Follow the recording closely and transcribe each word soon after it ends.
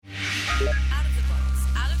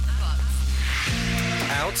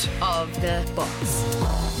Out of the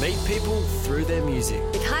Box. Meet people through their music.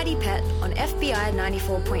 With Heidi Pett on FBI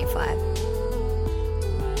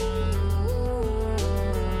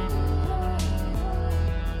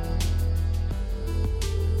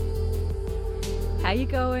How you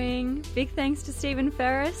going? Big thanks to Stephen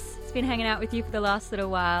Ferris. He's been hanging out with you for the last little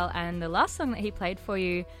while, and the last song that he played for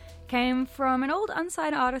you came from an old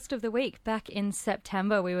unsigned artist of the week back in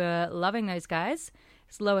September. We were loving those guys.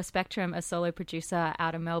 It's Lower Spectrum, a solo producer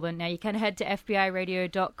out of Melbourne. Now you can head to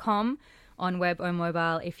fbiradio.com on web or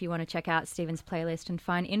mobile if you want to check out Stephen's playlist and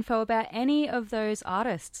find info about any of those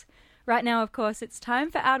artists. Right now, of course, it's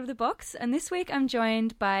time for Out of the Box, and this week I'm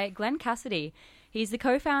joined by Glen Cassidy. He's the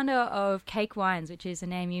co-founder of Cake Wines, which is a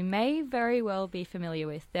name you may very well be familiar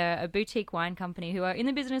with. They're a boutique wine company who are in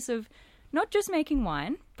the business of not just making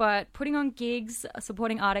wine, but putting on gigs,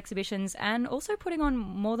 supporting art exhibitions, and also putting on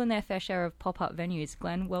more than their fair share of pop-up venues.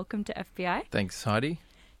 Glenn, welcome to FBI. Thanks, Heidi.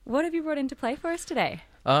 What have you brought into play for us today?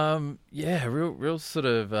 Real sort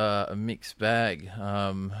of a mixed bag.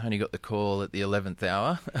 Only got the call at the 11th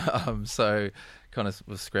hour, so kind of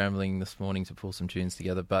was scrambling this morning to pull some tunes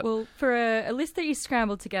together. But well, for a list that you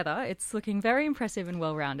scrambled together, it's looking very impressive and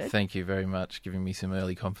well-rounded. Thank you very much, giving me some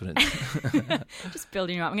early confidence. Just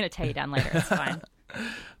building you up. I'm going to tear you down later. It's fine.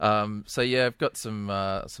 I've got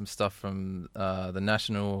some stuff from the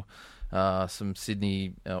National. Some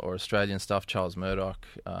Sydney or Australian stuff, Charles Murdoch,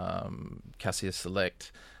 Cassius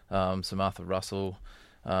Select, some Arthur Russell,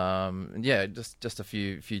 just a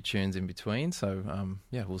few tunes in between. So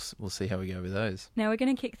we'll see how we go with those. Now we're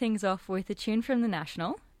going to kick things off with a tune from the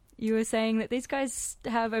National. You were saying that these guys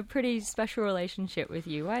have a pretty special relationship with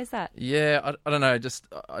you. Why is that? Yeah, I don't know.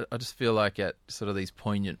 I just feel like at sort of these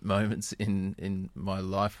poignant moments in my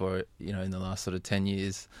life, or in the last sort of 10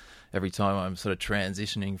 years. Every time I'm sort of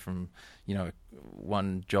transitioning from,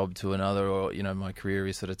 one job to another, or, my career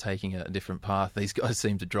is sort of taking a different path, these guys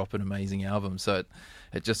seem to drop an amazing album. So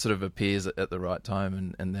it just sort of appears at the right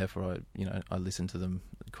time, and therefore I listen to them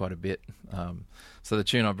quite a bit. So the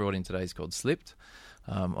tune I brought in today is called Slipped,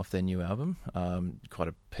 off their new album. Quite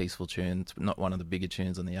a peaceful tune. It's not one of the bigger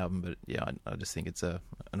tunes on the album, but I just think it's an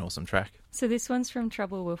awesome track. So this one's from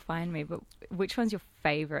Trouble Will Find Me, but which one's your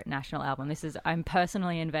favourite National album? I'm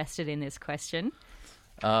personally invested in this question.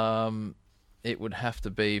 It would have to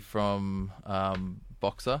be from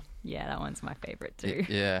Boxer. Yeah, that one's my favourite too.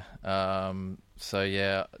 Yeah. I don't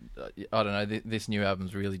know. This new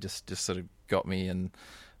album's really just sort of got me, and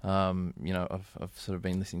I've sort of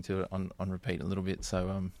been listening to it on repeat a little bit.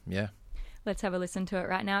 So Let's have a listen to it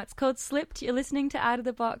right now. It's called Slipped. You're listening to Out of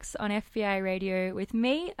the Box on FBI Radio with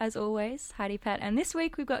me, as always, Heidi Pett. And this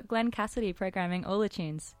week we've got Glen Cassidy programming all the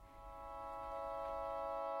tunes.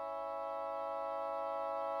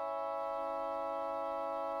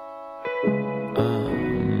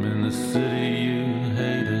 I'm in the city you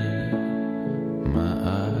hated. My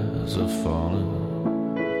eyes are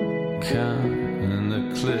falling. Counting the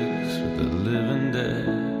clicks with the living dead.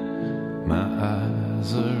 My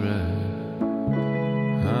eyes are red.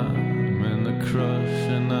 I'm in the crush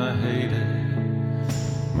and I hate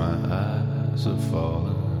it. My eyes are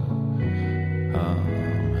falling.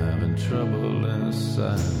 I'm having trouble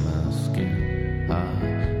inside my skin. I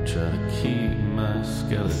try to keep my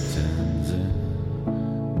skeletons in.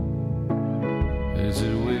 Is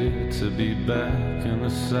it weird to be back in the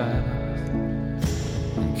South?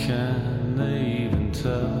 And can they even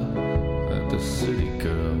tell that the city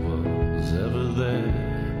girl was ever there?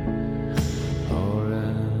 Or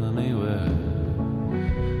anywhere?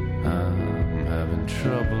 I'm having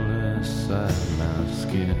trouble inside my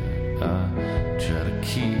skin. I try to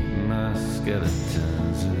keep my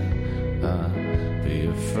skeletons in. I'll be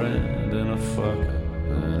a friend and a fucker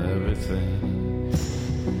and everything,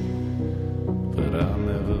 but I'll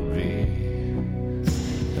never be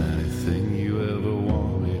anything you ever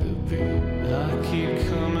want me to be. I keep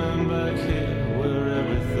coming back here where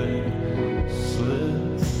everything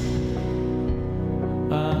slips.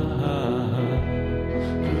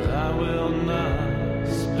 But I will not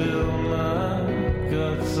spill my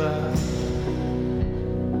guts out.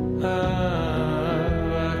 I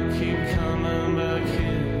keep coming back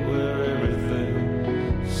here where everything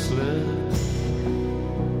slips.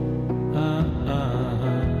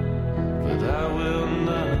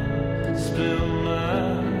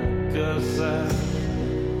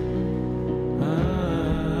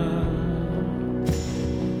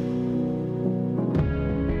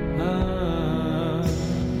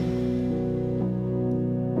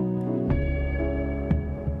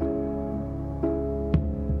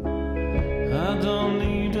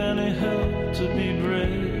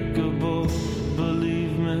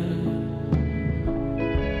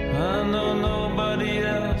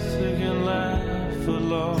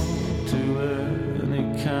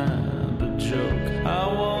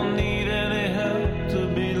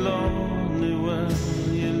 lonely when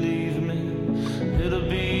you leave me. It'll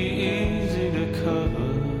be easy to cover.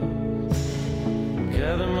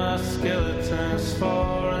 Gather my skeletons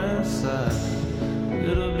far inside.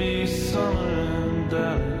 It'll be summer in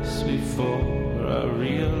Dallas before I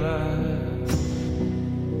realize.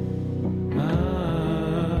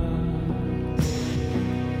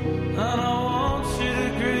 I don't want you to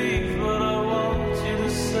grieve, but I want you to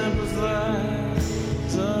sympathize.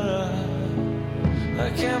 It's alright. I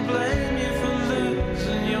can't blame you for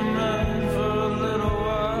losing your mind for a little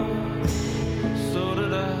while. So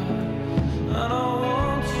did I. I don't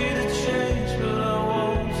want you to change, but I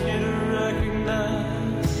want you to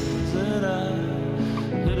recognize that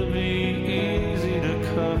it'll be easy to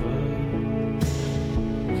cover.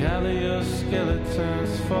 Gather your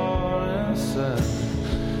skeletons far inside.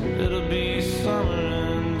 It'll be summer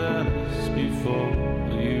in Dallas before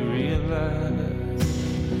you realize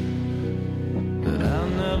that I'll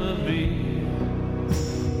never be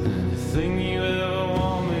anything you ever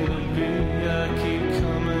want me to be. I keep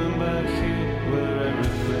coming back here where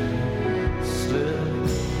everything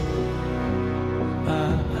slips.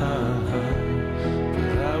 But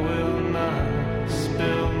I will not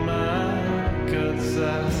spill my guts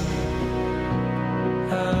out.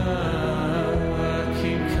 I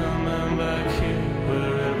keep coming back here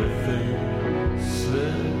where everything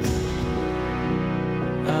slips.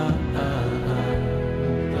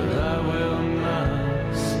 But I will not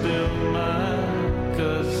spill my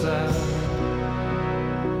guts out.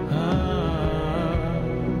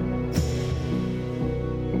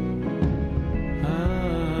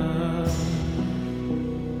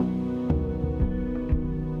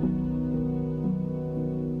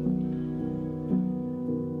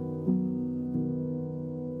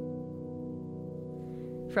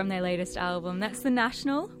 From their latest album, that's The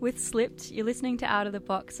National with Slipped. You're listening to Out of the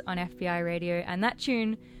Box on FBI Radio, and that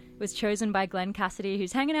tune was chosen by Glen Cassidy,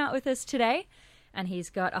 who's hanging out with us today, and he's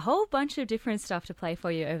got a whole bunch of different stuff to play for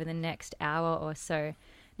you over the next hour or so.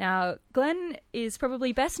 Now, Glen is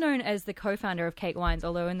probably best known as the co-founder of Cake Wines,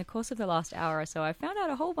 although in the course of the last hour or so, I found out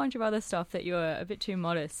a whole bunch of other stuff that you're a bit too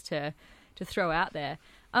modest to throw out there.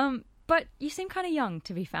 But you seem kind of young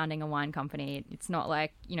to be founding a wine company. It's not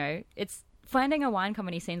like, it's... Finding a wine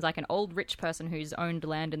company seems like an old rich person who's owned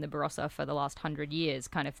land in the Barossa for the last 100 years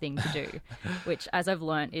kind of thing to do, which, as I've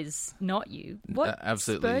learnt, is not you. What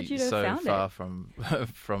absolutely spurred you to so found far it?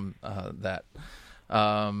 from that.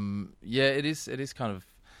 Yeah, it is kind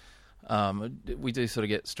of. We do sort of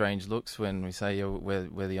get strange looks when we say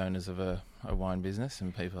we're the owners of a wine business,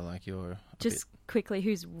 and people are like, you're just quickly,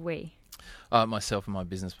 who's we? Myself and my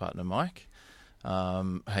business partner Mike.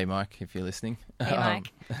 Hey Mike, if you're listening. Hey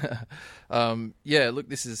Mike. Yeah, look,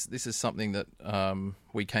 this is something that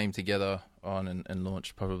we came together on and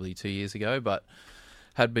launched probably 2 years ago, but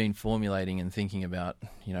had been formulating and thinking about,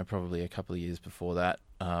 probably a couple of years before that,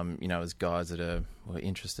 as guys that were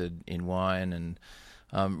interested in wine and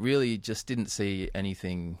really just didn't see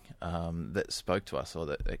anything that spoke to us or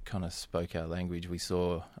that kind of spoke our language. We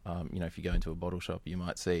saw, if you go into a bottle shop, you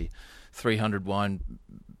might see 300 wine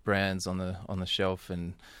brands on the shelf,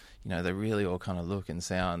 and they really all kind of look and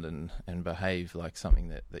sound and behave like something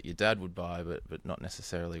that your dad would buy, but not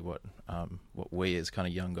necessarily what we as kind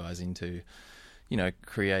of young guys into,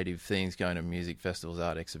 creative things, going to music festivals,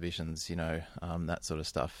 art exhibitions, that sort of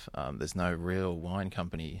stuff. There's no real wine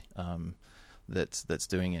company that's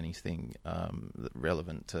doing anything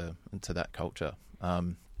relevant to that culture.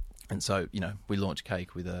 And so, we launched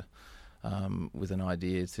Cake with an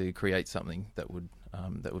idea to create something that would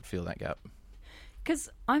fill that gap. Because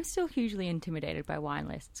I'm still hugely intimidated by wine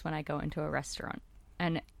lists when I go into a restaurant.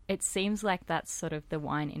 And it seems like that's sort of the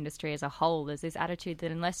wine industry as a whole. There's this attitude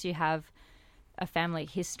that unless you have a family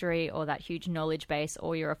history or that huge knowledge base,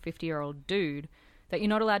 or you're a 50-year-old dude, that you're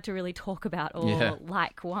not allowed to really talk about or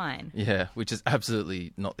like wine. Yeah, which is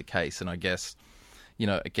absolutely not the case. And I guess,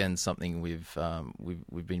 again, something we've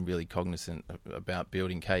been really cognizant about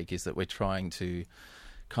building Cake is that we're trying to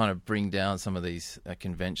kind of bring down some of these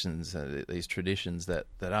conventions, these traditions that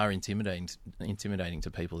are intimidating to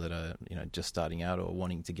people that are just starting out or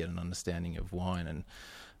wanting to get an understanding of wine.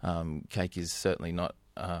 And Cake is certainly not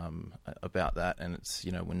about that, and it's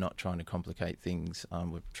we're not trying to complicate things.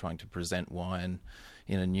 We're trying to present wine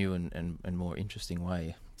in a new and more interesting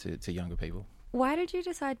way to younger people. Why did you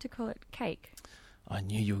decide to call it Cake? I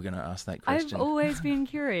knew you were going to ask that question. I've always been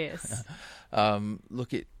curious.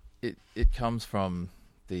 Look, it comes from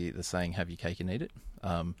the saying, have your cake and eat it.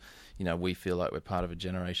 We feel like we're part of a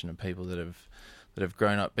generation of people that have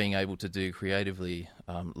grown up being able to do creatively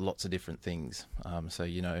lots of different things. So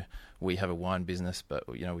we have a wine business, but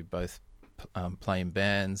we both play in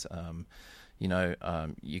bands.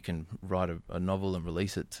 you can write a novel and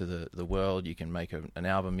release it to the world. You can make an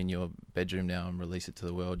album in your bedroom now and release it to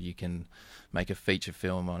the world. You can make a feature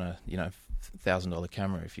film on a $1,000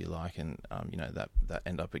 camera if you like, and that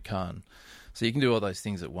end up at Cannes. So you can do all those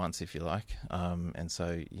things at once if you like, and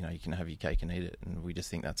so you can have your cake and eat it. And we just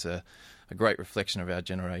think that's a great reflection of our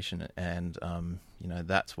generation, and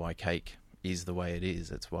that's why cake is the way it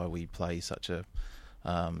is. It's why we play such a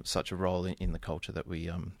role in the culture that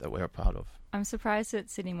we're a part of. I'm surprised that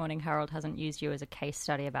Sydney Morning Herald hasn't used you as a case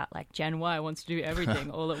study about like Gen Y wants to do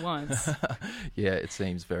everything all at once. Yeah, it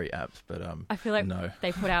seems very apt, but I feel like no.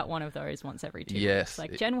 They put out one of those once every 2 Yes, weeks.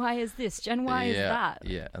 Like Gen Y is this, Gen Y is that.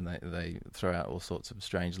 Yeah, and they throw out all sorts of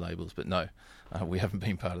strange labels, but no, we haven't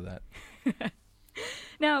been part of that.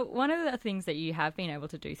 Now, one of the things that you have been able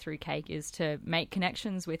to do through Cake is to make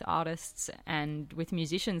connections with artists and with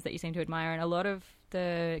musicians that you seem to admire, and a lot of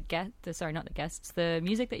the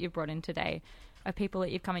music that you've brought in today are people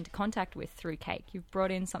that you've come into contact with through Cake. You've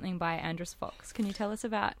brought in something by Andrus Fox. Can you tell us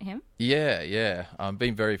about him? Yeah. I've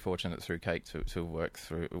been very fortunate through Cake to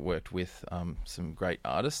worked with some great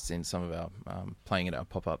artists in some of our playing at our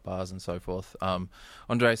pop-up bars and so forth.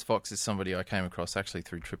 Andrus Fox is somebody I came across actually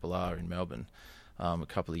through Triple R in Melbourne a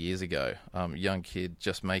couple of years ago. Young kid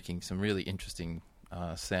just making some really interesting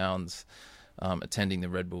sounds, attending the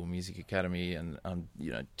Red Bull Music Academy, and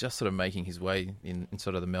just sort of making his way in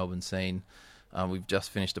sort of the Melbourne scene. We've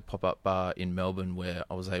just finished a pop-up bar in Melbourne where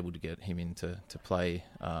I was able to get him in to play.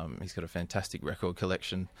 He's got a fantastic record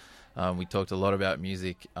collection. We talked a lot about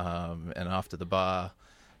music, and after the bar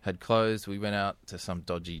had closed, we went out to some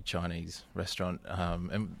dodgy Chinese restaurant,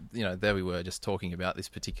 and there we were just talking about this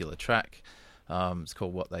particular track. It's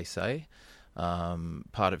called What They Say,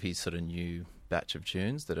 part of his sort of new batch of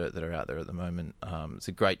tunes that are out there at the moment. It's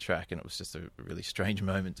a great track, and it was just a really strange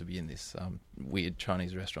moment to be in this weird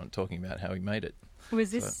Chinese restaurant talking about how he made it.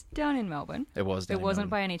 Was this down in Melbourne? It was down in Melbourne. It wasn't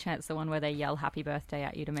by any chance the one where they yell happy birthday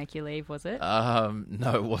at you to make you leave, was it?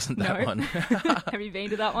 No, it wasn't that one. Have you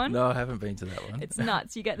been to that one? No, I haven't been to that one. It's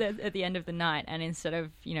nuts. You get there at the end of the night, and instead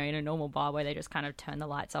of, in a normal bar where they just kind of turn the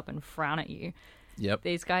lights up and frown at you, yep,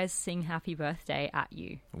 these guys sing happy birthday at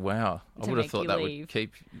you. Wow. I would have thought that would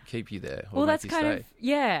keep you there. Well, that's kind of,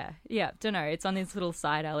 yeah. Don't know. It's on this little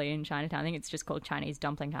side alley in Chinatown. I think it's just called Chinese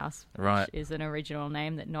Dumpling House, right, which is an original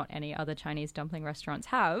name that not any other Chinese dumpling restaurants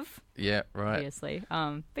have. Yeah, right. Obviously.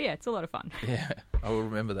 But yeah, it's a lot of fun. Yeah, I will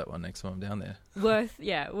remember that one next time I'm down there. Worth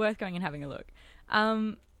going and having a look.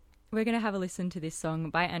 We're going to have a listen to this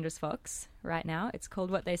song by Andrus Fox right now. It's called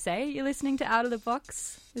What They Say. You're listening to Out of the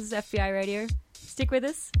Box. This is FBI Radio. Stick with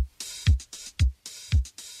us.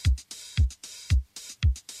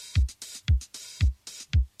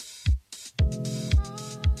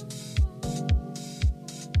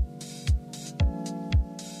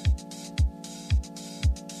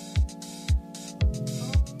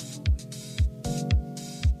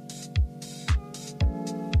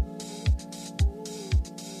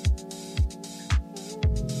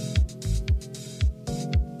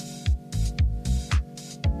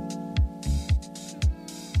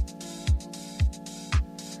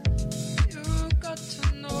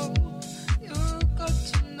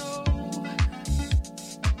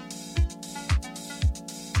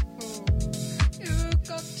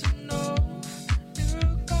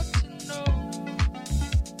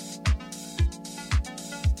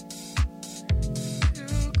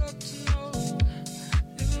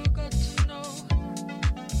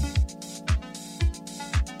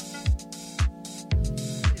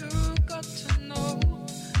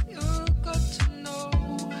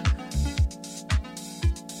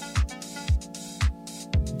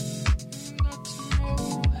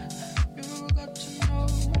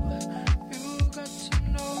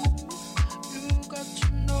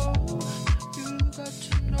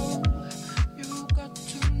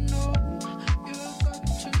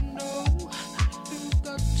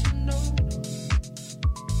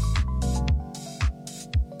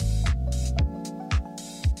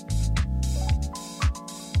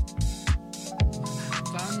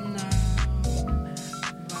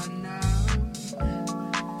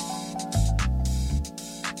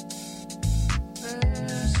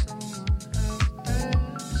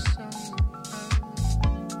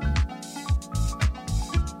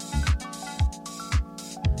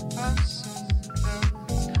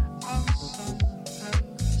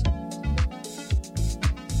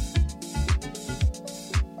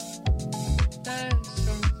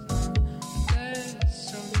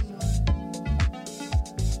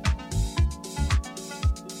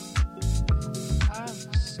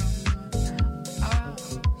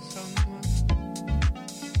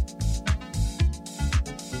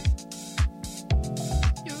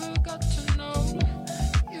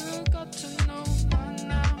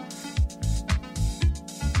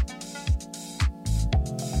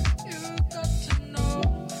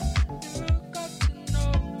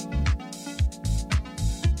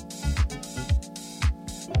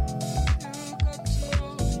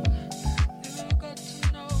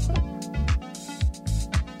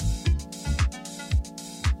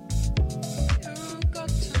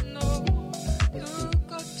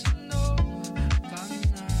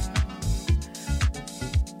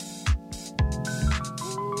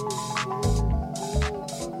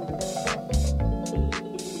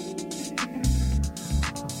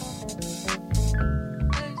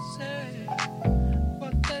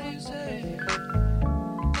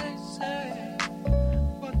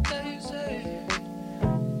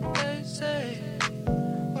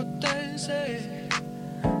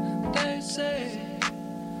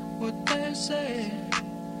 Say.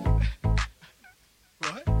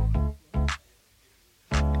 What?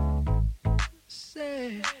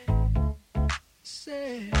 Say.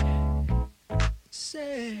 Say.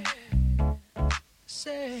 Say.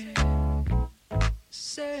 Say.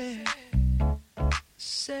 Say.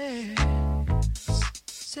 Say.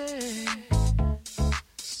 Say.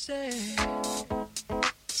 Say.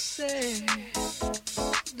 Say.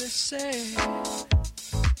 They say.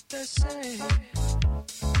 They say.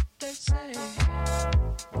 They say.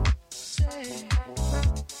 Say.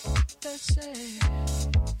 They say.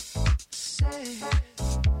 Say.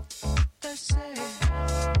 They say.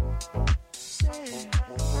 Say.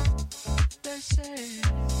 They say.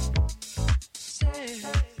 Say.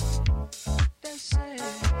 They say.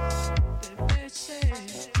 They say.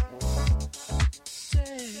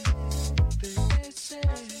 Say. They say.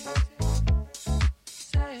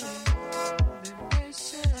 Say. They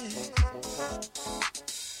say.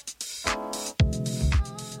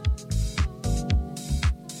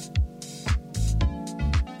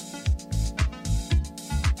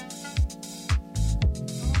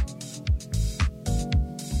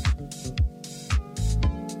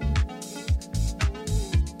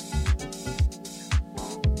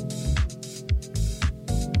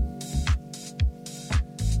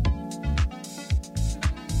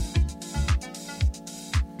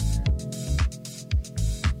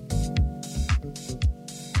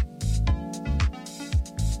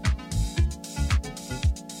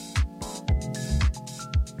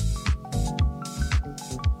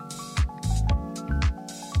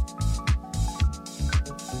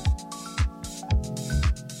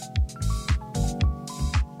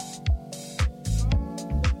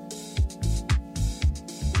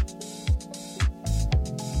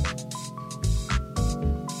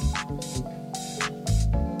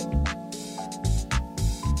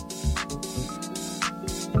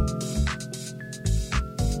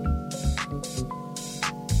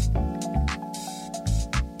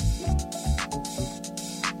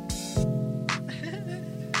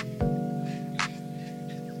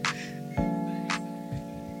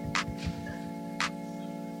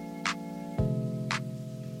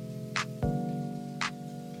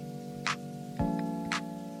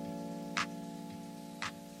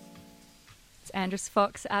 Andrus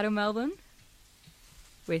Fox out of Melbourne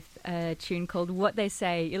with a tune called What They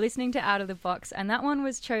Say. You're listening to Out of the Box, and that one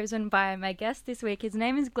was chosen by my guest this week. His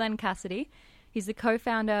name is Glen Cassidy. He's the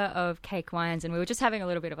co-founder of Cake Wines, and we were just having a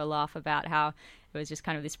little bit of a laugh about how it was just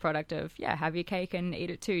kind of this product of, yeah, have your cake and eat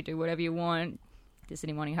it too, do whatever you want. The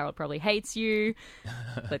Sydney Morning Herald probably hates you.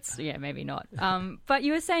 Maybe not. But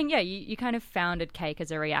you were saying, you kind of founded Cake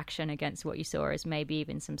as a reaction against what you saw as maybe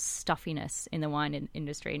even some stuffiness in the wine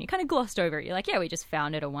industry. And you kind of glossed over it. You're like, we just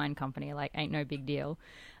founded a wine company. Like, ain't no big deal.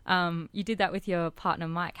 You did that with your partner,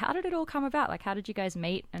 Mike. How did it all come about? Like, how did you guys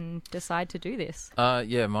meet and decide to do this?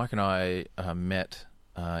 Mike and I met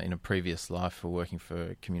in a previous life for working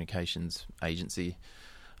for a communications agency.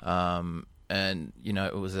 And,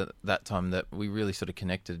 it was at that time that we really sort of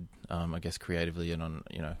connected, I guess, creatively and on,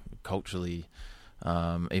 culturally,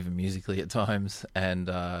 even musically at times. And,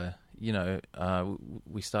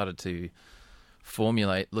 we started to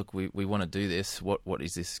formulate, look, we want to do this. What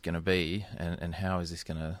is this going to be? And how is this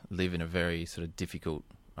going to live in a very sort of difficult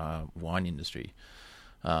wine industry?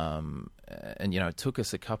 It took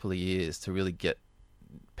us a couple of years to really get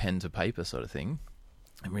pen to paper sort of thing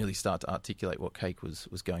and really start to articulate what Cake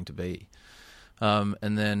was going to be.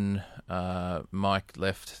 And then Mike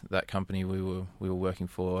left that company we were working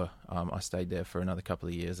for. I stayed there for another couple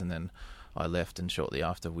of years, and then I left. And shortly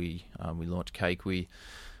after, we launched Cake. We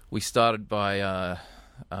started by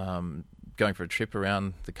going for a trip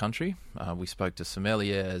around the country. We spoke to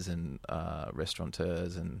sommeliers and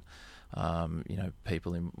restaurateurs and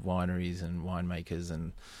people in wineries and winemakers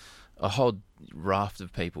and a whole raft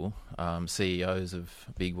of people, CEOs of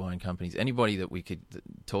big wine companies, anybody that we could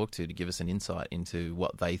talk to give us an insight into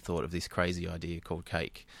what they thought of this crazy idea called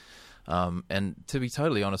Cake. And to be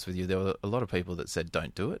totally honest with you, there were a lot of people that said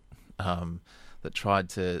don't do it, that tried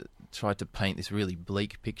to paint this really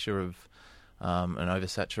bleak picture of an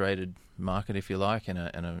oversaturated market, if you like, and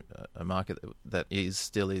a market that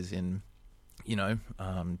still is in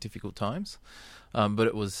difficult times. But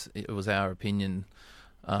it was our opinion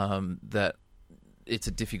that it's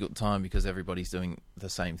a difficult time because everybody's doing the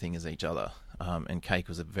same thing as each other, and Cake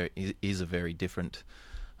is a very different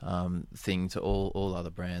thing to all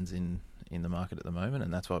other brands in the market at the moment,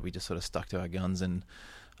 and that's why we just sort of stuck to our guns and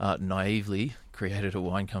naively created a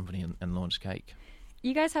wine company and launched Cake.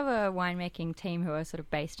 You guys have a winemaking team who are sort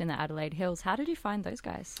of based in the Adelaide Hills. How did you find those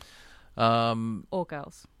guys? Or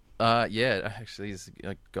girls? Yeah, actually, it's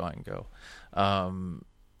a guy and girl.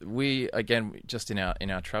 We again just in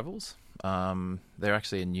our travels. They're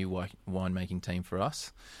actually a new winemaking team for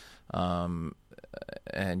us, and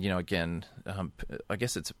again, I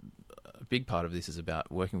guess it's a big part of this is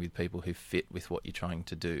about working with people who fit with what you're trying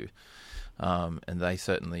to do, and they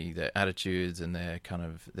certainly their attitudes and their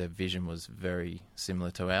vision was very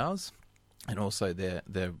similar to ours. And also their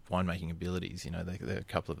winemaking abilities. They're a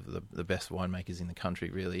couple of the best winemakers in the country,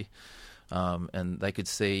 really. And they could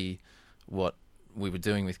see what we were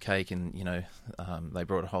doing with cake, and they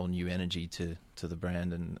brought a whole new energy to the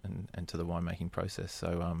brand and to the winemaking process.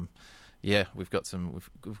 So we've got some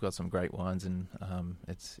great wines, and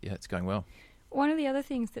it's going well. One of the other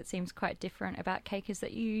things that seems quite different about cake is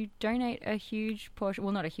that you donate a huge portion,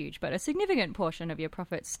 well, not a huge, but a significant portion of your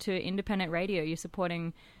profits to independent radio. You're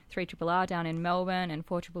supporting 3RRR down in Melbourne and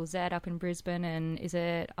 4ZZZ up in Brisbane, and is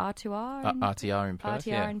it R2R? RTR in Perth,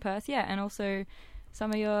 RTR in Perth, yeah. And also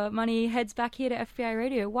some of your money heads back here to FBI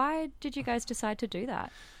Radio. Why did you guys decide to do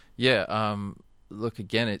that? Yeah, look,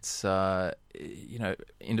 again, it's,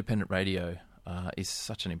 independent radio is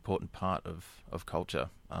such an important part of culture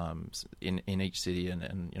in each city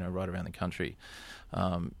and right around the country.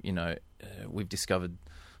 We've discovered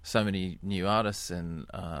so many new artists and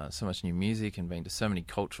so much new music, and been to so many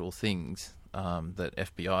cultural things that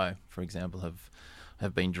FBI, for example,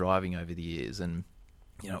 have been driving over the years. And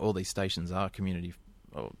all these stations are community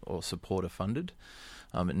or supporter funded.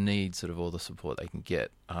 It needs sort of all the support they can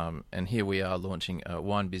get. And here we are launching a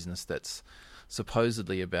wine business that's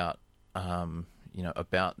supposedly about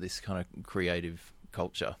this kind of creative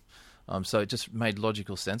culture. So it just made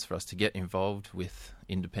logical sense for us to get involved with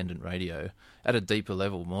independent radio at a deeper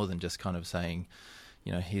level, more than just kind of saying,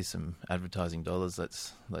 here's some advertising dollars,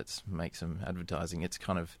 let's make some advertising. It's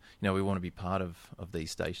kind of, we want to be part of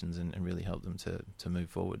these stations and really help them to move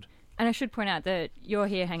forward. And I should point out that you're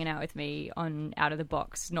here hanging out with me on Out of the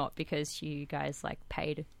Box, not because you guys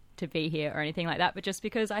paid to be here or anything like that, but just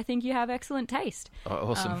because I think you have excellent taste.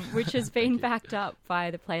 Oh, awesome. Which has been backed up by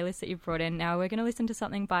the playlist that you've brought in. Now we're going to listen to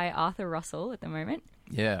something by Arthur Russell at the moment.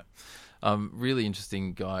 Yeah. Really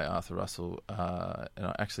interesting guy, Arthur Russell, and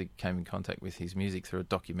I actually came in contact with his music through a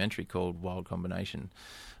documentary called Wild Combination.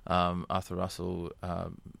 Arthur Russell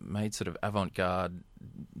made sort of avant-garde,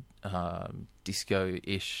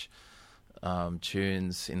 disco-ish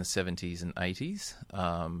tunes in the 70s and 80s,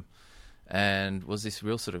 and was this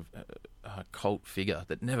real sort of cult figure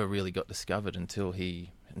that never really got discovered until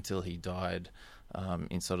he died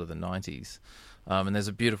in sort of the 90s. And there's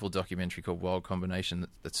a beautiful documentary called Wild Combination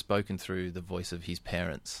that's spoken through the voice of his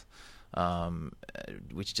parents,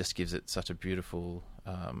 which just gives it such a beautiful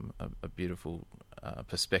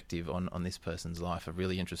perspective on this person's life, a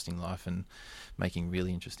really interesting life, and making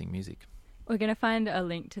really interesting music. We're going to find a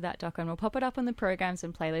link to that doc, and we'll pop it up on the programs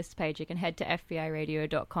and playlists page. You can head to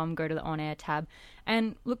fbiradio.com, go to the on-air tab.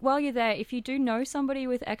 And look, while you're there, if you do know somebody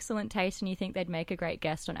with excellent taste and you think they'd make a great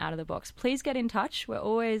guest on Out of the Box, please get in touch. We're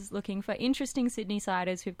always looking for interesting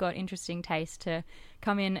Sydney-siders who've got interesting taste to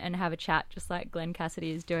come in and have a chat, just like Glen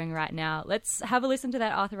Cassidy is doing right now. Let's have a listen to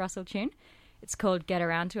that Arthur Russell tune. It's called Get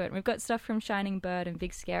Around to It. And we've got stuff from Shining Bird and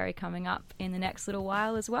Big Scary coming up in the next little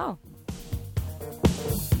while as well.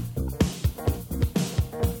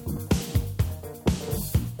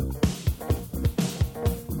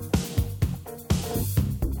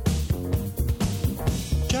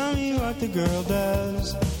 Tell me what the girl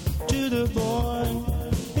does to the boy,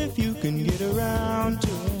 if you can get around to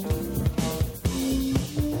it.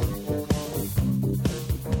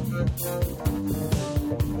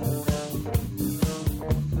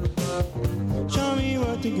 Show me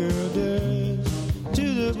what the girl does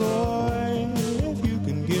to the boy, if you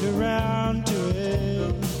can get around to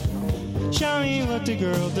it. Show me what the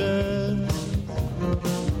girl does.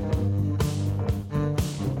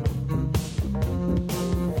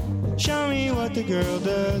 Show me what the girl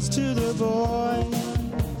does to the boy,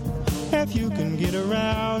 if you can get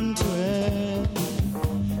around to it.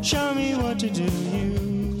 Show me what to do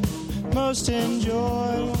you most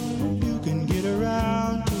enjoy, you can get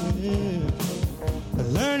around to it.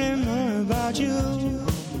 Learning more about you,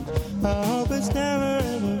 I hope it's never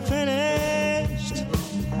ever finished.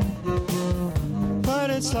 What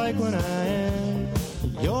it's like when I am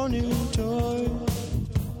your new toy.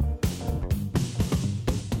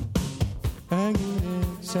 I get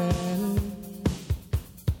excited,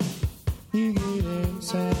 you get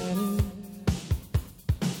excited.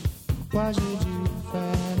 Why should you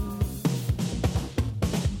fight it?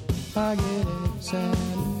 I get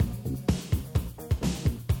excited,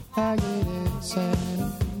 I get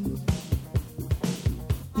excited,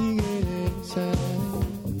 you get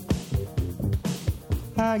excited.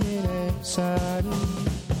 I get excited.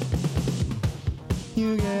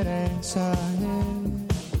 You get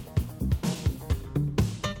excited.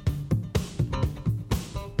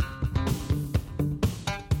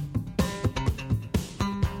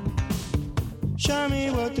 Show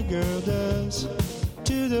me what the girl does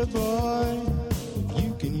to the boy.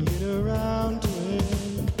 You can get around to it.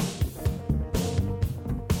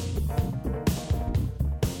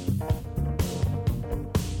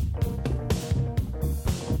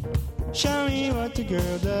 Show me what the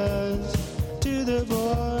girl does to the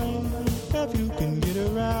boy. If you can get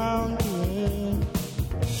around to it.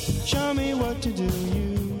 Show me what to do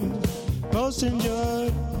you most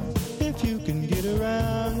enjoy. If you can get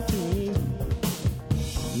around to it.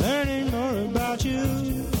 Learning more about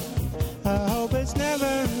you. I hope it's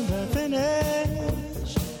never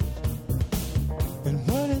finished. And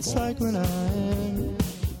what it's like when I am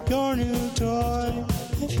your new toy.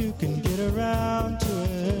 If you can get around to it.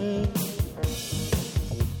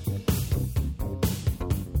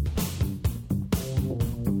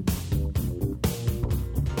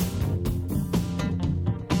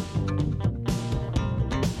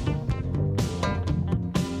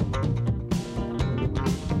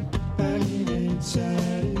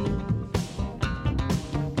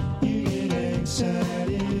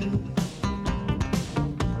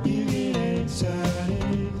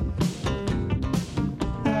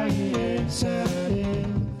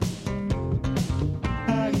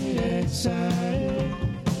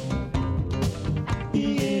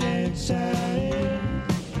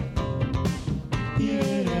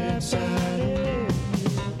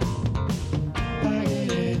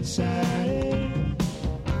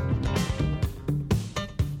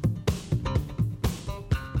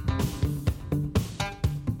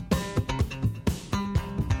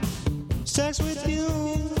 Sex with you,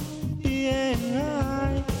 being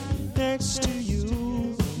right next to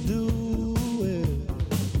you, do it.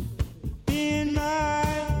 Being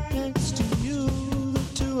right next to you, the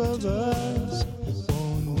two of us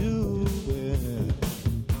won't do it.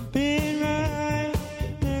 Being right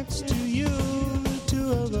next to you, the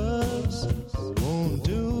two of us won't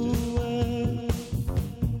do it.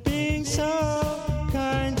 Being so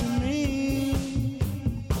kind to me.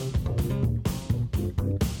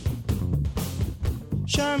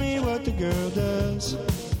 Show me what the girl does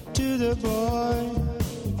to the boy.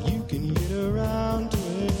 If you can get around to it.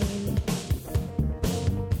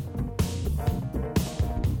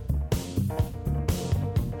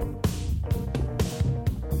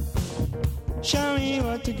 Show me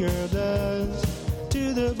what the girl does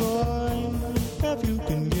to the boy. If you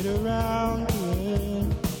can get around to it.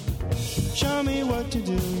 Show me what to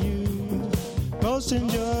do you most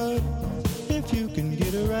enjoy. If you can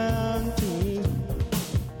get around to it.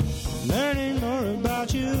 Learning more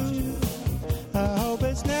about you. I hope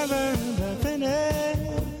it's never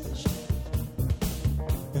finished.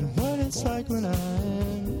 And what it's like when I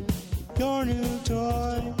am your new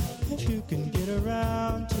toy. If you can get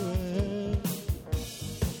around to it.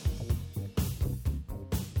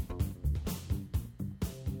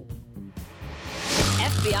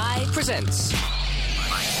 FBI presents.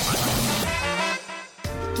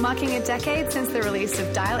 Marking a decade since the release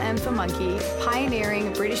of Dial M for Monkey,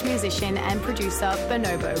 pioneering British musician and producer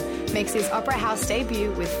Bonobo makes his Opera House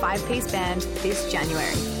debut with five-piece band this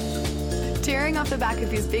January. Tearing off the back of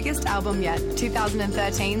his biggest album yet,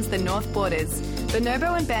 2013's The North Borders,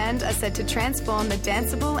 Bonobo and band are set to transform the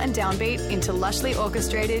danceable and downbeat into lushly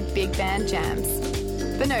orchestrated big band jams.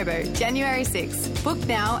 Bonobo, January 6. Book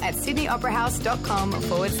now at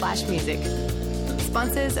sydneyoperahouse.com/music.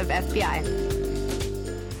 Sponsors of FBI.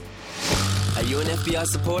 Are you an FBI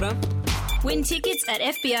supporter? Win tickets at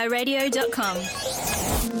fbiradio.com.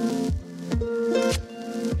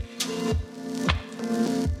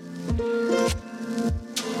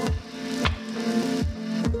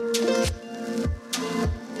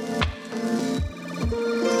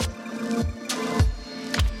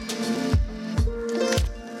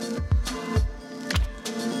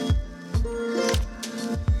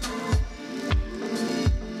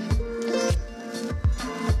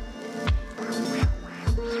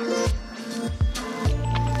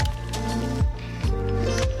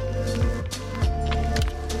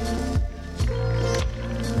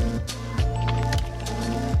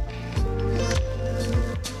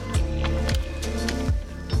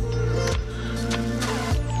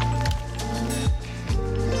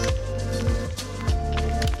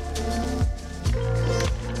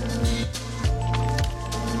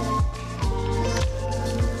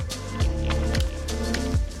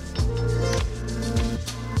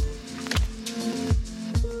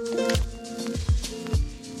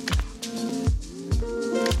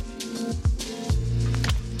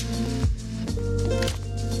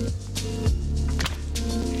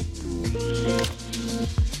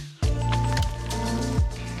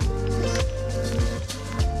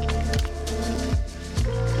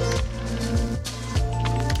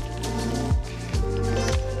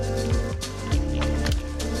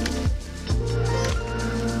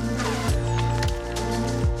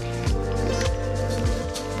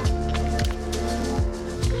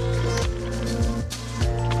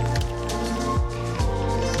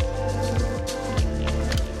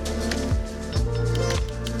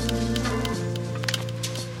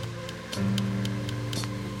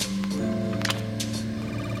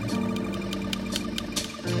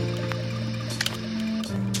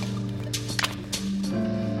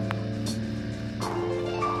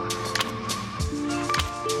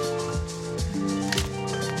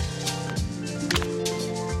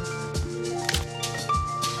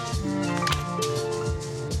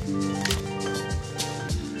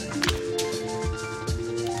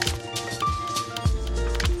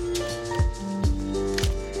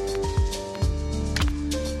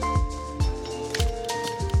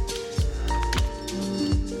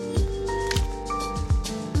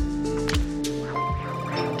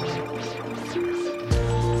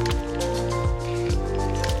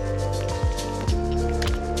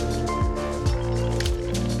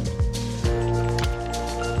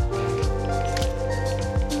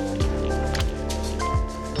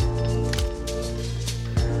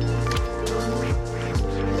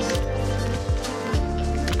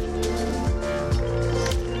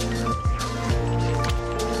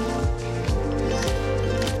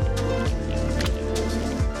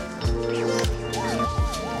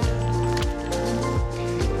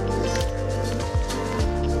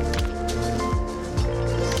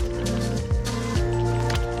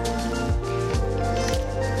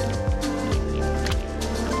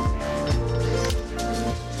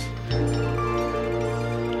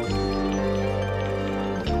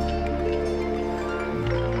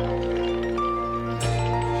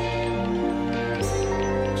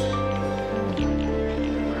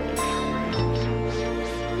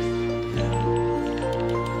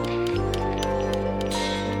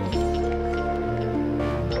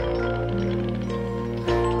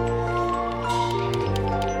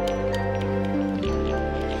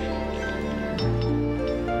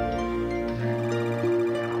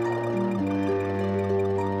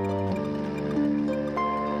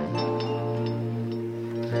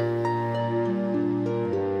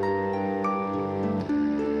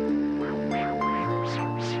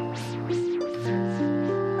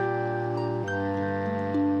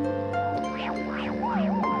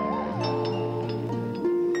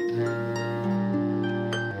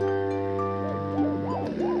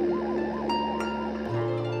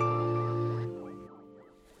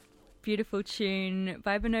 beautiful tune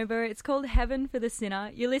by Bonobo. It's called Heaven for the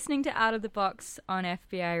Sinner. You're listening to Out of the Box on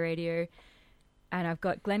FBI Radio. And I've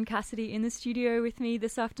got Glen Cassidy in the studio with me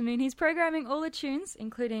this afternoon. He's programming all the tunes,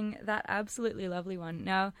 including that absolutely lovely one.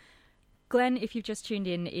 Now, Glen, if you've just tuned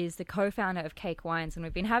in, is the co-founder of Cake Wines, and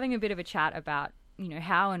we've been having a bit of a chat about, you know,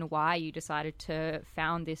 how and why you decided to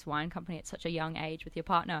found this wine company at such a young age with your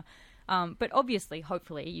partner. But obviously,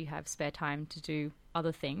 hopefully, you have spare time to do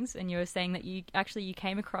other things. And you were saying that you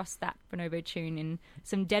came across that Bonobo tune in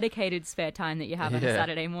some dedicated spare time that you have on a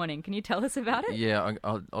Saturday morning. Can you tell us about it? Yeah,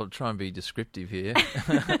 I'll try and be descriptive here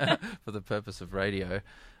for the purpose of radio.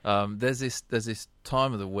 There's this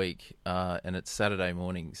time of the week, and it's Saturday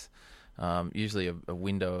mornings. Usually a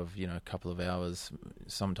window of a couple of hours,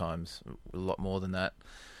 sometimes a lot more than that,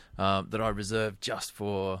 that I reserve just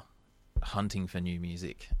for hunting for new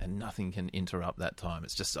music, and nothing can interrupt that time.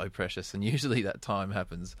 It's just so precious, and usually that time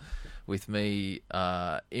happens with me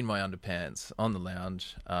in my underpants on the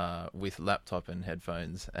lounge with laptop and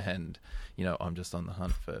headphones, and I'm just on the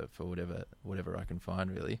hunt for whatever I can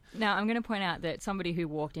find, really. Now, I'm going to point out that somebody who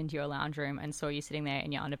walked into your lounge room and saw you sitting there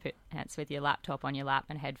in your underpants with your laptop on your lap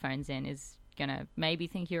and headphones in is going to maybe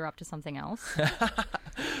think you're up to something else. You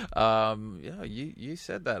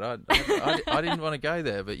said that. I didn't want to go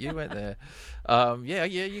there, but you went there.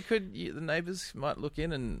 You could. The neighbours might look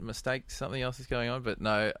in and mistake something else is going on, but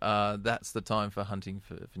no, that's the time for hunting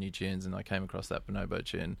for new tunes, and I came across that Bonobo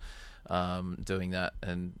tune doing that,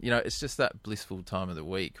 and it's just that blissful time of the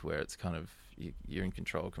week where it's kind of you're in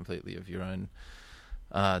control completely of your own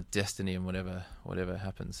destiny and whatever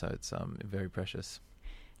happens, so it's very precious.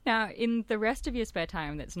 Now, in the rest of your spare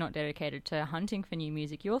time that's not dedicated to hunting for new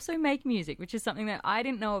music, you also make music, which is something that I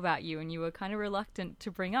didn't know about you and you were kind of reluctant to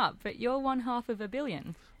bring up, but you're one half of a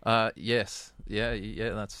billion. Yes.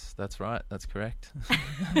 Yeah, that's right. That's correct.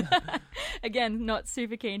 Again, not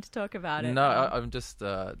super keen to talk about it. No, I'm just,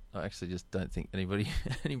 I actually just don't think anybody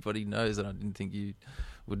knows, and I didn't think you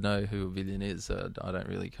would know who a billion is, so I don't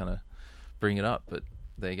really kind of bring it up, but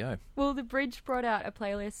there you go. Well, The Bridge brought out a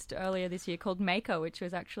playlist earlier this year called Maker, which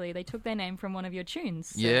was actually, they took their name from one of your tunes.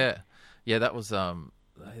 So. Yeah, that was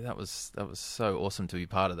so awesome to be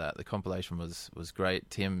part of that. The compilation was great.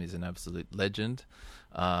 Tim is an absolute legend,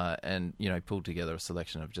 and pulled together a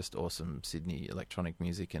selection of just awesome Sydney electronic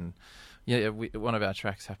music. And one of our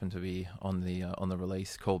tracks happened to be on the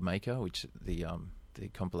release called Maker, which the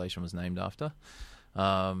compilation was named after.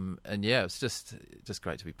 It's just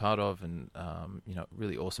great to be part of, and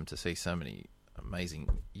really awesome to see so many amazing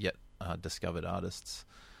yet discovered artists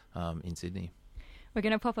in Sydney. We're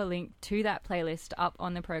going to pop a link to that playlist up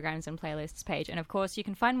on the Programs and Playlists page, and of course you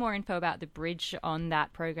can find more info about The Bridge on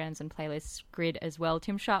that Programs and Playlists grid as well.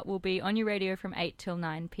 Tim Sharp will be on your radio from 8 till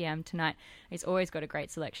 9 p.m. tonight. He's always got a great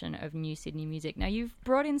selection of new Sydney music. Now, you've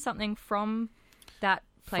brought in something from that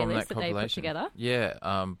playlist that they put together. Yeah,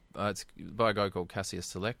 it's by a guy called Cassius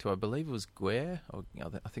Select, who I believe was Guer, or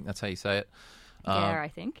I think that's how you say it. I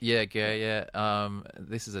think. Yeah, Guer, yeah.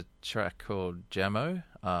 This is a track called Jamo.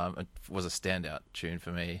 It was a standout tune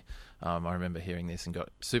for me. I remember hearing this and got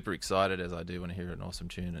super excited, as I do when I hear an awesome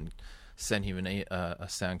tune, and sent him a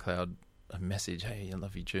SoundCloud message. Hey, I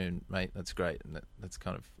love your tune, mate. That's great. And that's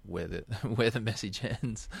kind of where the message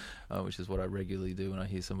ends, which is what I regularly do when I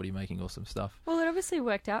hear somebody making awesome stuff. Well, it obviously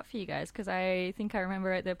worked out for you guys, because I think I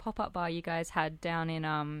remember at the pop-up bar you guys had down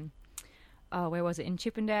in where was it, in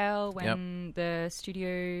Chippendale, when the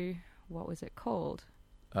studio, what was it called?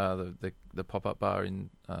 The pop-up bar in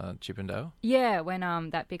Chippendale. Yeah, when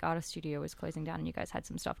that big artist studio was closing down and you guys had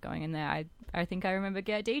some stuff going in there. I think I remember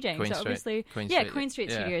DJing. Queen Street. Obviously, Queen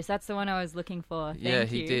Street Studios. That's the one I was looking for.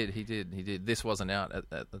 Thank you. He did. This wasn't out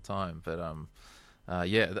at the time, but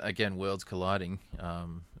again, worlds colliding,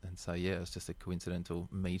 and so it's just a coincidental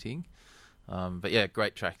meeting. But yeah,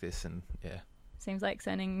 great track this, and yeah. Seems like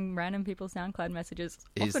sending random people SoundCloud messages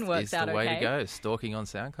often works out okay. Is the way to go. Stalking on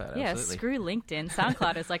SoundCloud, yeah, absolutely. Screw LinkedIn.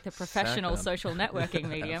 SoundCloud is like the professional social networking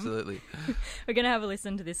medium. Absolutely. We're going to have a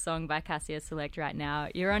listen to this song by Cassius Select right now.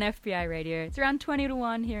 You're on FBI Radio. It's around 20 to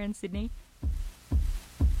 1 here in Sydney.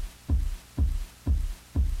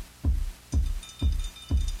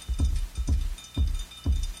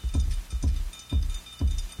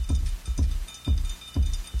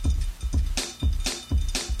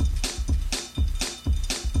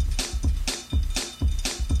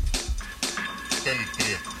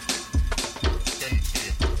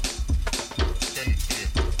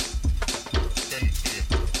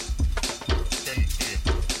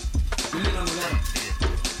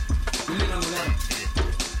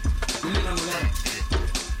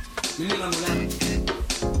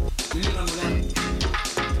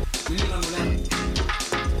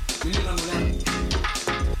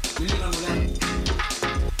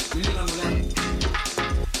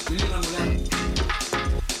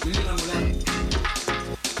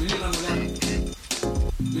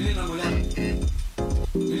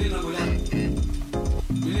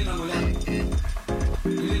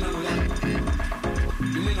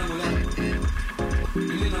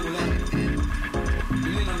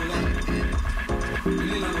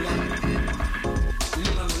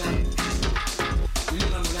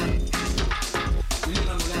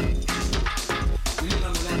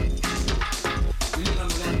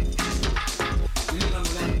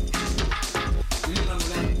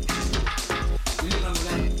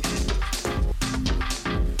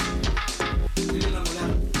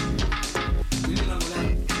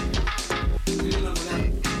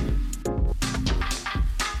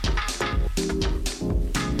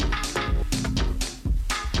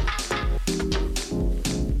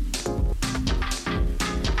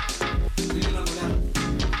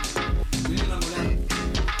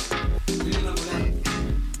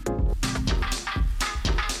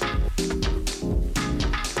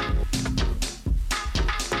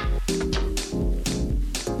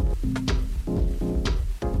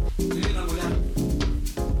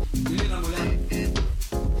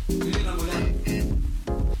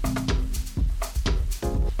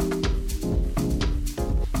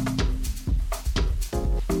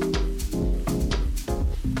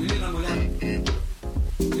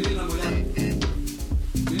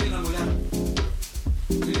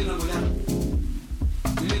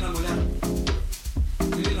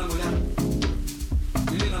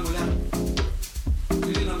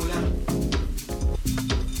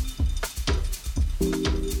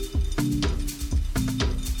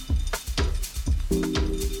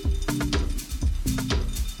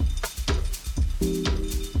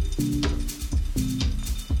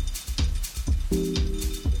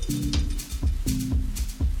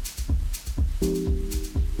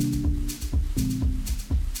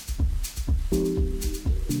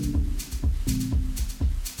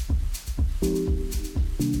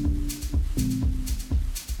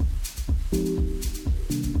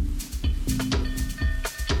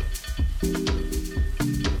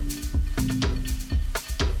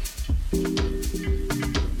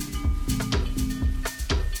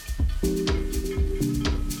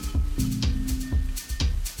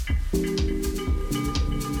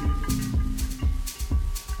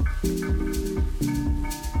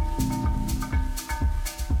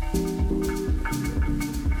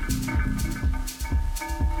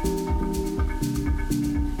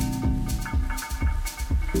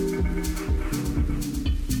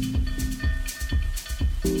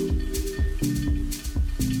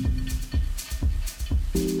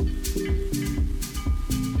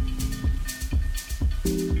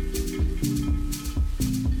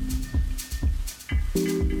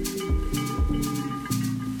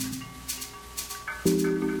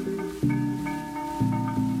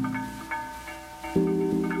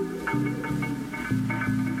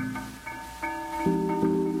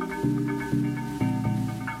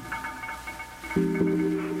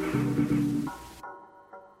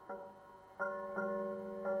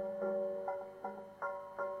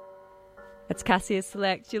 It's Cassia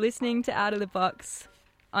Select. You're listening to Out of the Box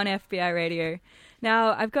on FBI Radio.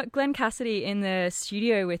 Now, I've got Glen Cassidy in the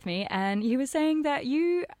studio with me, and he was saying that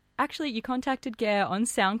you contacted Gare on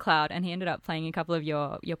SoundCloud, and he ended up playing a couple of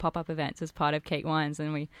your pop-up events as part of Kate Wines,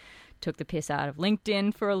 and we took the piss out of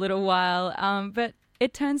LinkedIn for a little while. But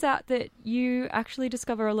it turns out that you actually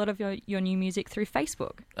discover a lot of your new music through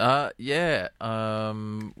Facebook. Yeah,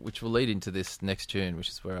 which will lead into this next tune, which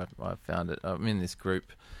is where I found it. I'm in this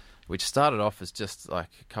group, which started off as just like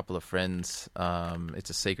a couple of friends. It's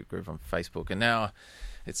a secret group on Facebook, and now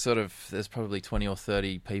it's sort of, there's probably 20 or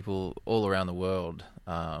 30 people all around the world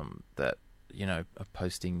that, you know, are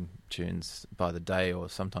posting tunes by the day or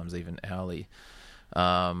sometimes even hourly.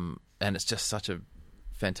 And it's just such a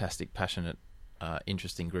fantastic, passionate,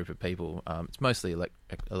 interesting group of people. It's mostly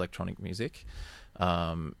electronic music.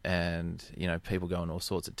 And, you know, people go on all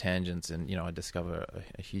sorts of tangents, and, you know, I discover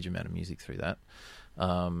a huge amount of music through that.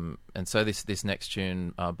 And so this next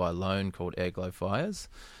tune by Lone called Airglow Fires,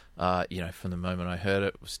 you know, from the moment I heard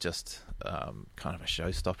it, was just kind of a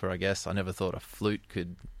showstopper, I guess. I never thought a flute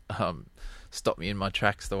could stop me in my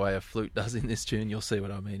tracks the way a flute does in this tune. You'll see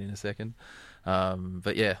what I mean in a second.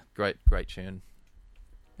 But yeah, great tune.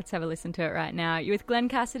 Let's have a listen to it right now. You're with Glen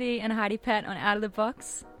Cassidy and Heidi Pett on Out of the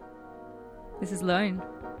Box. This is Lone.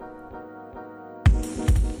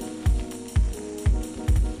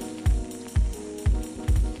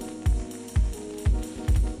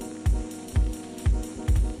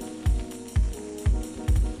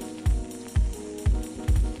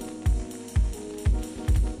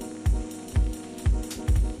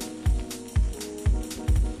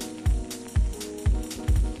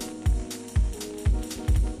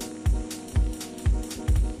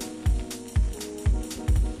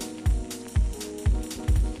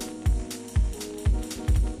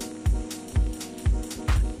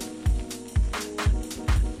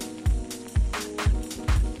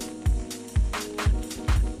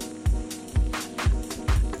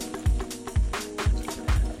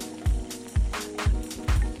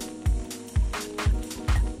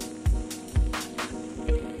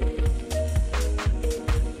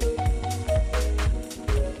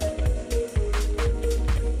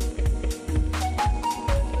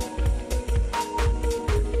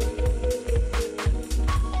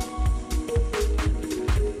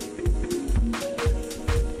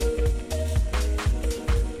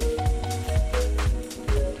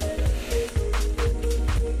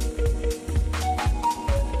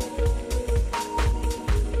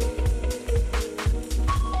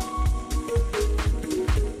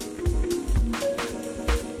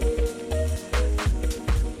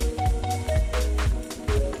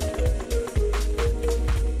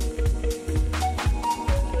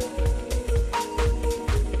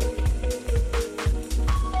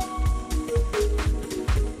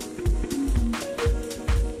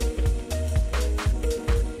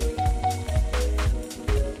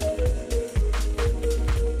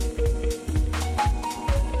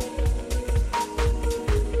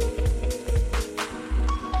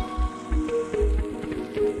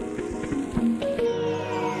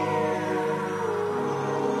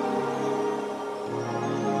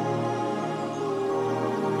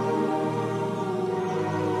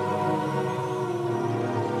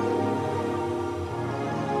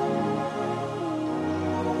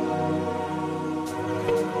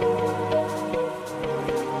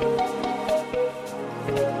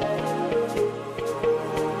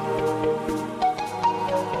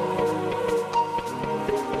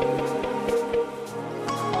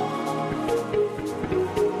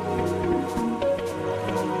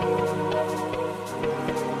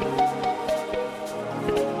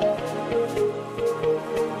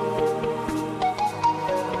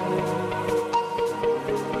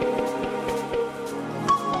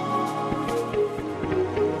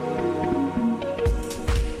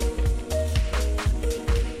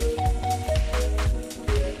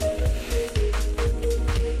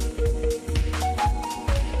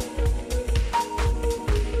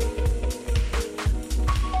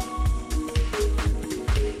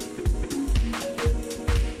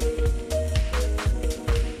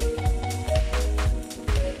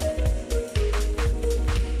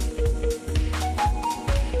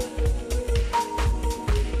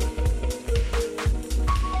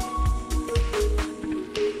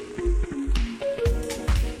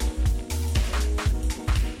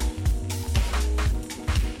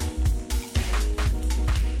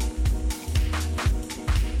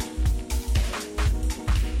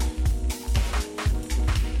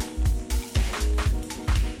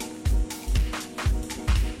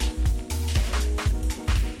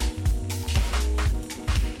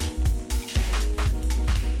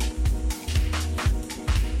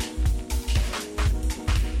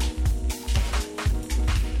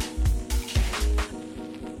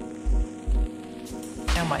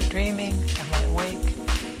 Am I dreaming? Am I awake?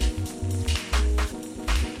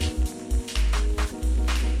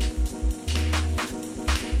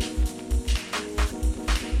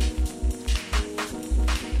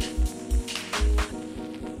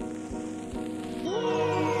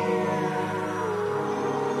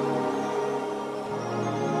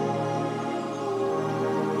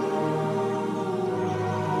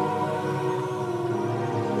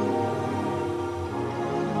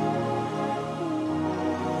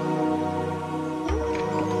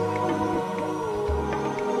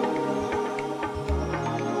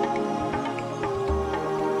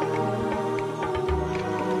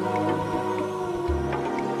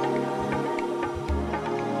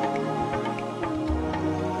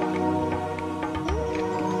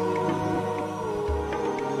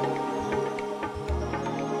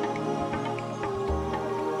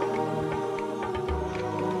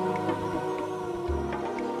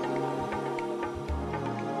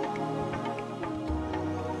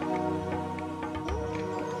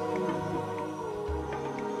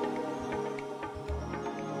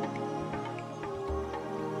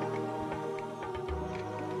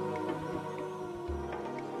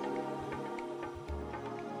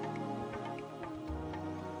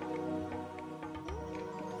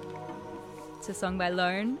 It's a song by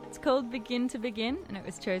Lone. It's called Begin to Begin, and it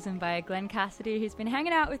was chosen by Glen Cassidy, who's been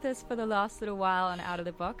hanging out with us for the last little while on Out of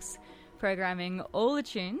the Box, programming all the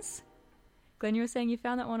tunes. Glenn, you were saying you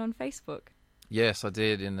found that one on Facebook. Yes, I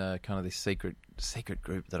did, in kind of this secret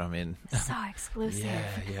group that I'm in. So exclusive.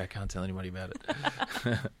 Yeah, I can't tell anybody about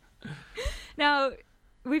it. Now,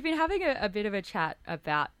 we've been having a bit of a chat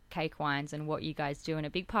about Cake Wines and what you guys do, and a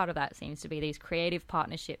big part of that seems to be these creative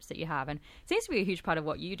partnerships that you have, and it seems to be a huge part of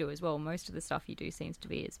what you do as well. Most of the stuff you do seems to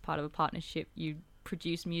be as part of a partnership. You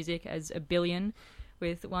produce music as a billion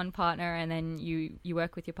with one partner, and then you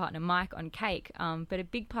work with your partner Mike on Cake, but a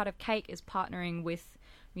big part of Cake is partnering with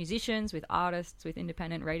musicians, with artists, with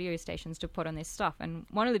independent radio stations to put on this stuff. And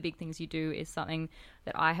one of the big things you do is something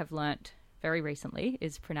that I have learnt very recently,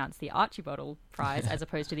 is pronounce the Archibottle prize as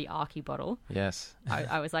opposed to the Archibottle. Yes.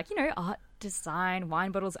 I was like, art, design, wine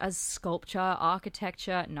bottles as sculpture,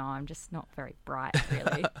 architecture. No, I'm just not very bright,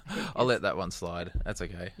 really. I'll let that one slide. That's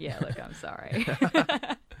okay. Yeah, look, I'm sorry.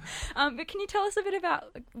 But can you tell us a bit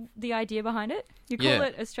about the idea behind it? You call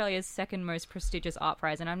it Australia's second most prestigious art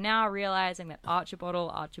prize, and I'm now realising that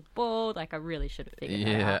Archibottle, Archibald, I really should have figured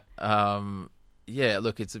that out.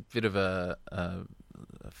 Look, it's a bit of a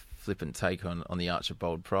flippant take on the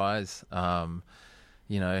Archibald Prize. I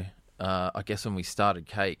guess when we started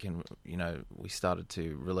Cake and, we started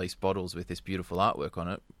to release bottles with this beautiful artwork on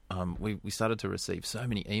it, we started to receive so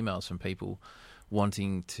many emails from people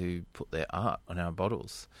wanting to put their art on our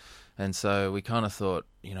bottles. And so we kind of thought,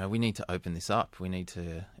 we need to open this up. We need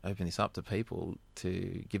to open this up to people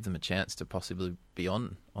to give them a chance to possibly be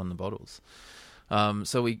on the bottles.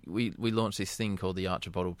 So we launched this thing called the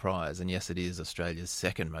Archibottle Prize, and yes, it is Australia's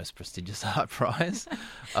second most prestigious art prize.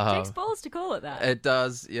 Takes balls to call it that. It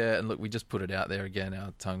does, yeah. And look, we just put it out there again.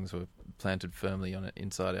 Our tongues were planted firmly on it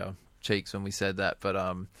inside our cheeks when we said that. But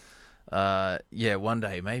one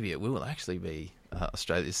day maybe it will actually be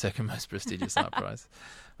Australia's second most prestigious art prize.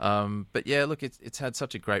 But yeah, look, it's had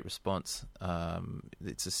such a great response.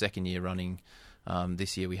 It's the second year running.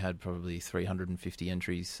 This year we had probably 350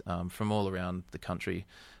 entries from all around the country,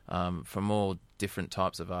 from all different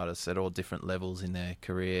types of artists at all different levels in their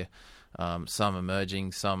career, some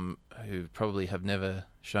emerging, some who probably have never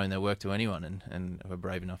shown their work to anyone and were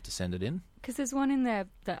brave enough to send it in. Because there's one in there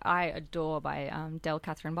that I adore by Del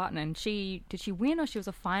Catherine Barton, and did she win, or she was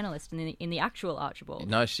a finalist in the actual Archibald?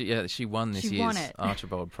 No, she won this year's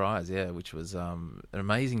Archibald Prize, which was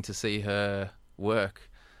amazing to see her work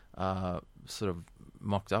sort of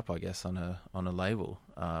mocked up, I guess, on a label,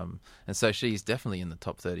 and so she's definitely in the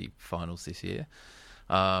top 30 finals this year,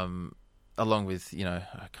 along with the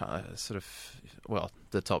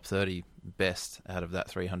top 30 best out of that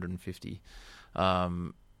 350.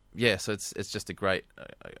 So it's just a great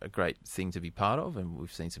thing to be part of, and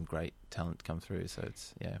we've seen some great talent come through. So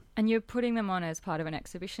it's And you're putting them on as part of an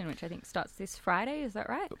exhibition, which I think starts this Friday. Is that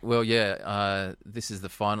right? Well, this is the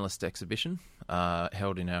finalist exhibition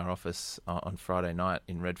held in our office on Friday night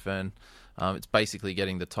in Redfern. It's basically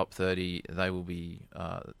getting the top 30. They will be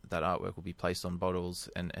that artwork will be placed on bottles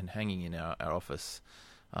and hanging in our office.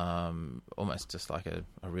 Almost just like a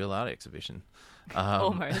real art exhibition.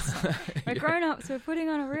 Almost. We're grown-ups. We're putting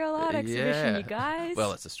on a real art exhibition, you guys.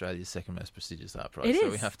 Well, it's Australia's second most prestigious art prize, it so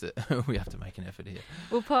is. we have to make an effort here.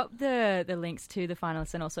 We'll pop the links to the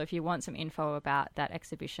finalists, and also if you want some info about that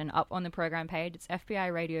exhibition up on the program page, it's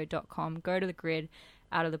fbiradio.com. Go to the grid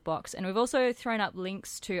out of the box. And we've also thrown up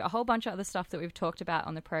links to a whole bunch of other stuff that we've talked about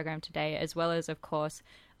on the program today, as well as, of course,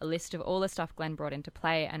 a list of all the stuff Glenn brought into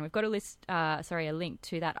play. And we've got a link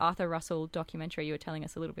to that Arthur Russell documentary you were telling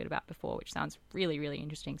us a little bit about before, which sounds really, really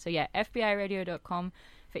interesting. So yeah, FBIRadio.com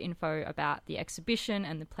for info about the exhibition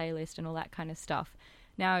and the playlist and all that kind of stuff.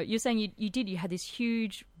 Now, you're saying you had this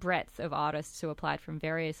huge breadth of artists who applied from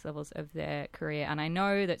various levels of their career, and I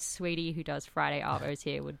know that Sweetie, who does Friday Arvos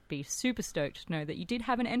here, would be super stoked to know that you did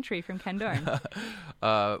have an entry from Ken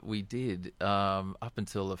Doan. We did. Up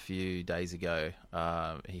until a few days ago,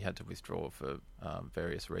 he had to withdraw for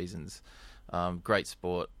various reasons. Great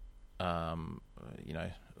sport, awesome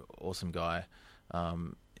guy.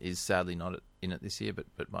 Is sadly not in it this year,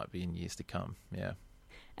 but might be in years to come, yeah.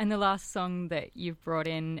 And the last song that you've brought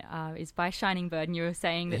in is by Shining Bird, and you were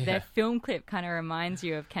saying that their film clip kind of reminds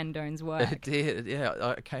you of Ken Doan's work. It did, yeah.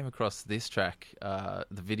 I came across this track, the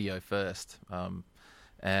video first,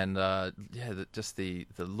 just the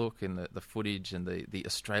look and the footage and the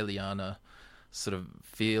Australiana sort of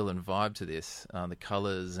feel and vibe to this, the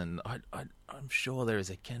colours, and I'm sure there is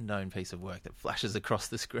a Ken Doan piece of work that flashes across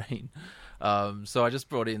the screen. So I just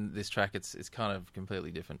brought in this track. It's kind of completely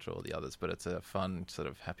different to all the others, but it's a fun, sort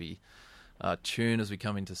of happy tune as we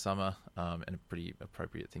come into summer, and a pretty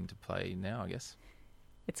appropriate thing to play now, I guess.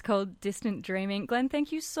 It's called Distant Dreaming. Glenn,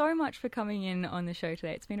 thank you so much for coming in on the show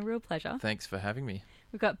today. It's been a real pleasure. Thanks for having me.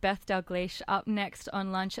 We've got Beth Dalgleish up next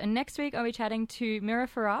on Lunch, and next week I'll be chatting to Mira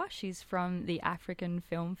Farrar. She's from the African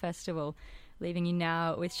Film Festival. Leaving you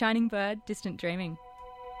now with Shining Bird, Distant Dreaming.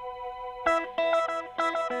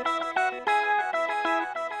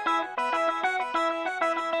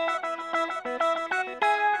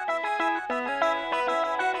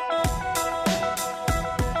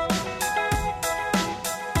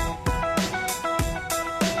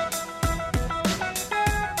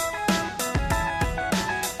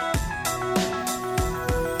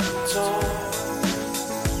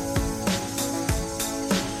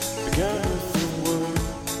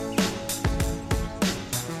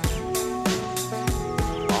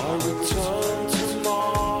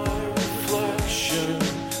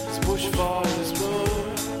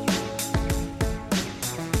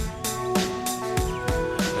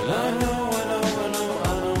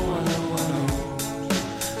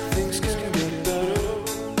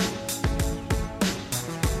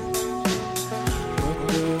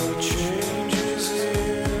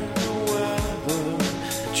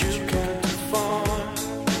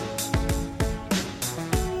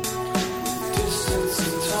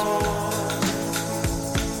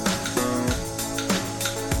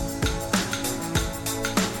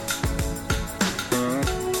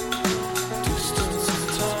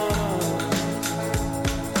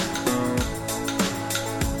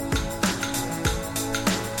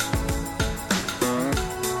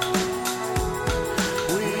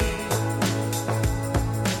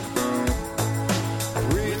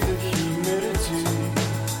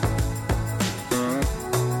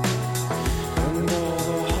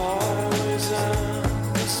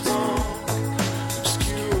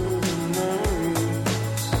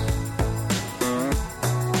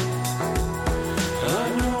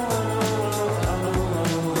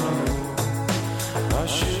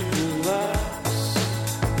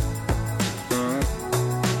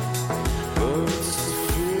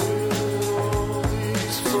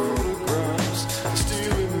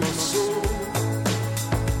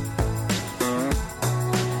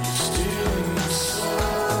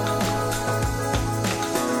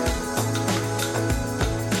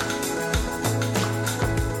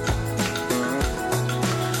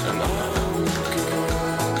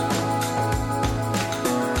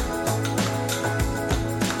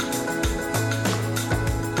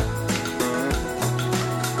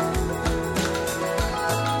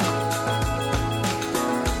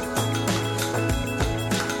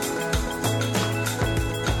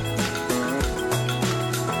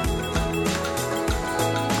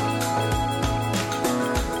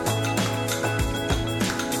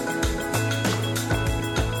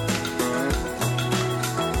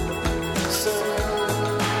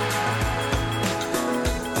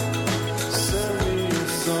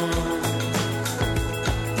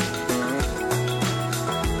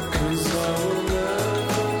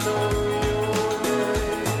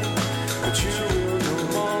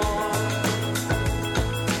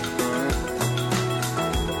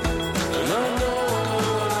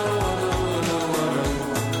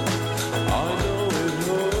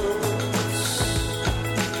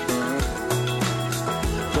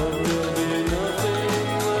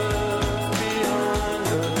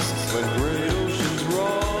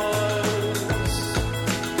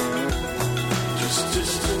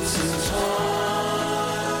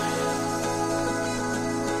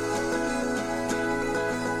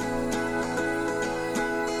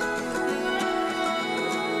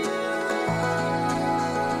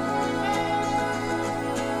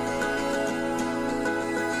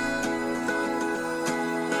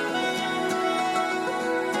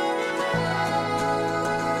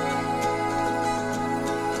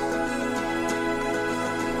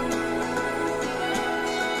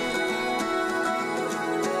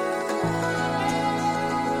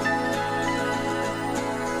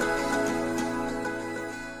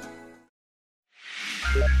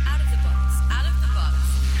 Out of the box. Out of the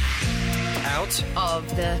box. Out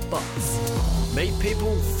Of the box. Meet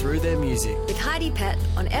people through their music. With Heidi Pett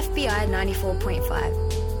on FBI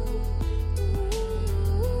 94.5.